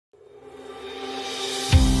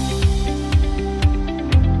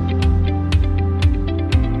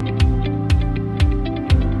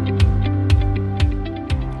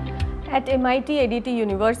MIT ADT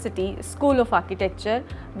University School of Architecture,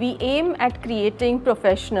 we aim at creating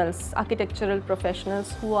professionals, architectural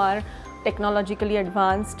professionals who are technologically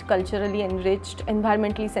advanced, culturally enriched,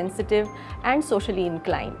 environmentally sensitive and socially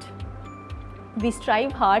inclined. We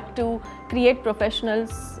strive hard to create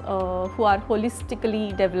professionals who are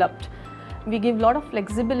holistically developed. We give a lot of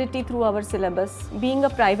flexibility through our syllabus. Being a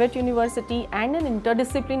private university and an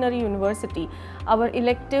interdisciplinary university, our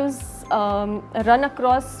electives run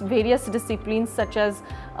across various disciplines such as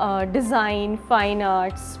design, fine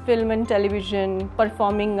arts, film and television,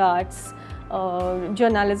 performing arts,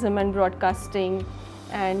 journalism and broadcasting,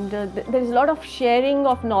 and there is a lot of sharing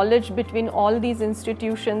of knowledge between all these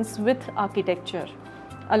institutions with architecture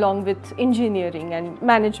along with engineering and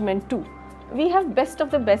management too. We have best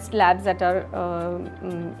of the best labs at our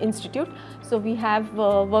institute. So we have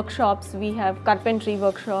workshops, we have carpentry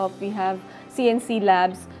workshop, we have CNC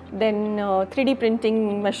labs, then 3D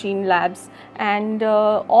printing machine labs, and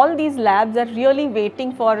all these labs are really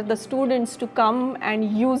waiting for the students to come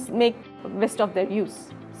and make best of their use.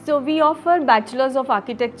 So we offer Bachelors of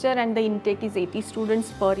Architecture and the intake is 80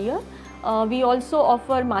 students per year. We also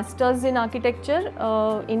offer Masters in Architecture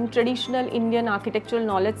in traditional Indian architectural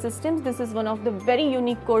knowledge systems. This is one of the very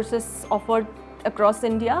unique courses offered across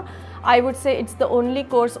India. I would say it's the only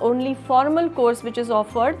course, only formal course which is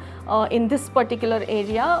offered in this particular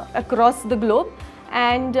area across the globe.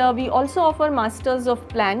 And we also offer Masters of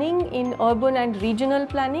Planning in Urban and Regional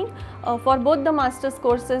Planning. For both the Masters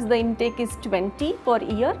courses, the intake is 20 per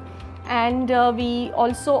year. And we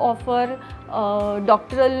also offer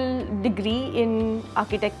doctoral degree in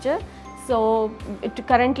architecture. So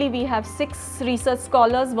currently we have 6 research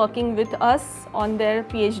scholars working with us on their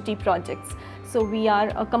PhD projects. So we are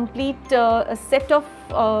a complete set of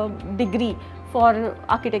degree for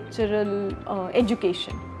architectural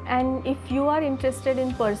education. And if you are interested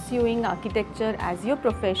in pursuing architecture as your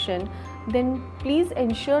profession, then please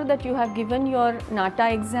ensure that you have given your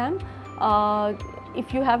NATA exam.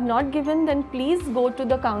 If you have not given, then please go to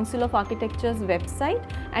the Council of Architecture's website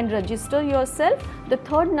and register yourself. The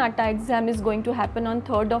third NATA exam is going to happen on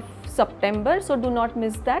 3rd of September, so do not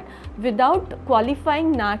miss that. Without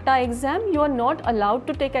qualifying NATA exam, you are not allowed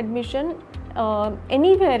to take admission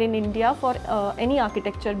anywhere in India for any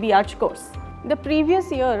architecture BArch course. The previous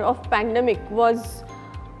year of pandemic was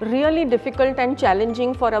really difficult and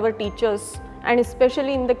challenging for our teachers, and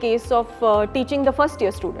especially in the case of teaching the first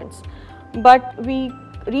year students. But we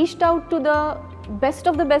reached out to the best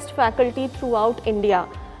of the best faculty throughout India,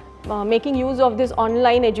 making use of this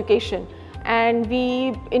online education. And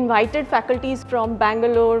we invited faculties from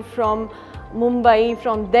Bangalore, from Mumbai,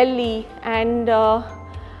 from Delhi, and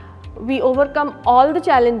we overcome all the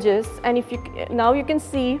challenges. And now you can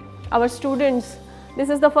see our students, this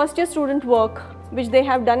is the first year student work which they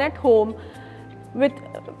have done at home,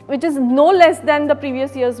 which is no less than the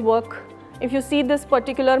previous year's work. If you see this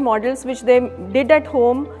particular models which they did at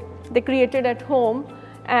home, they created at home,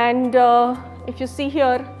 and if you see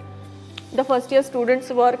here the first year students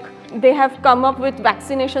work, they have come up with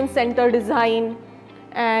vaccination center design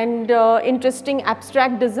and interesting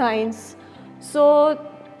abstract designs. So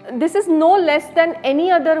this is no less than any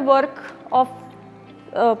other work of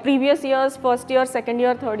previous years, first year, second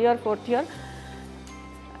year, third year, fourth year.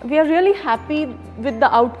 We are really happy with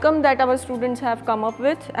the outcome that our students have come up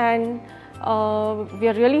with, and we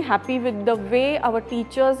are really happy with the way our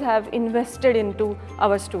teachers have invested into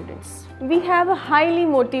our students. We have a highly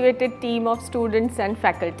motivated team of students and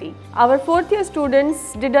faculty. Our fourth year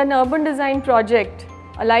students did an urban design project,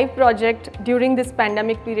 a live project during this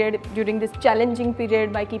pandemic period, during this challenging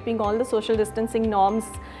period, by keeping all the social distancing norms.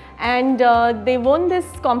 And they won this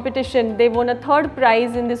competition. They won a 3rd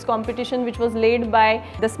prize in this competition, which was led by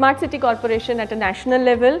the Smart City Corporation at a national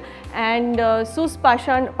level. And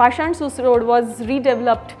Pashan Sus Road was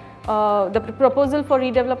redeveloped. The proposal for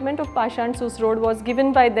redevelopment of Pashan Sus Road was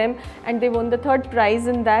given by them, and they won the 3rd prize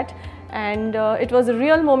in that. And it was a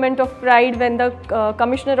real moment of pride when the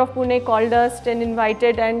Commissioner of Pune called us and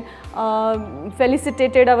invited and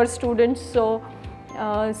felicitated our students. So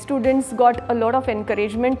students got a lot of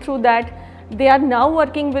encouragement through that. They are now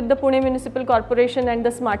working with the Pune Municipal Corporation and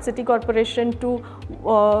the Smart City Corporation to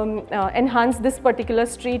enhance this particular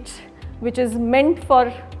street, which is meant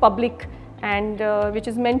for public and which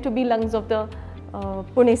is meant to be lungs of the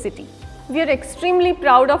Pune city. We are extremely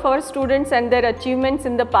proud of our students and their achievements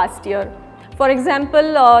in the past year. For example,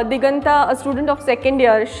 Diganta, a student of 2nd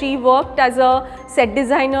year, she worked as a set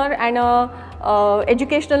designer and a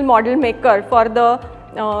educational model maker for the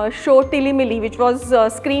show Tilimili, which was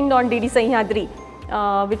screened on DD Sahyadri,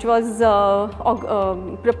 which was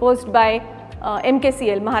proposed by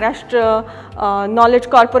MKCL, Maharashtra Knowledge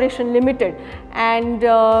Corporation Limited, and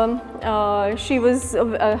her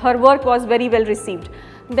work was very well received.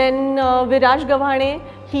 Then Viraj Gavhane,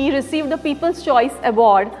 he received the People's Choice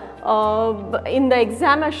Award in the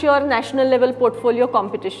Exam Assure National Level Portfolio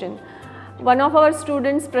Competition. One of our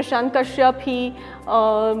students, Prashant Kashyap, he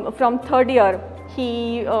from third year,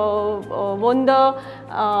 he won the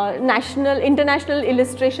international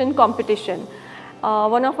illustration competition.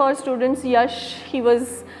 One of our students, Yash, he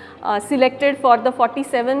was selected for the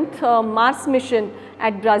 47th Mars mission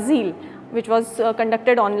at Brazil, which was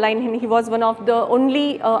conducted online, and he was one of the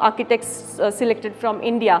only architects selected from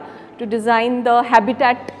India to design the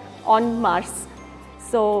habitat on Mars.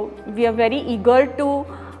 So we are very eager to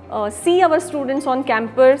see our students on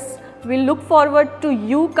campus. We look forward to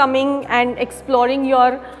you coming and exploring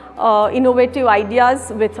your innovative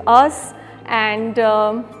ideas with us, and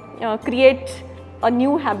create a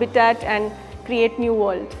new habitat and create new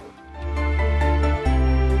world.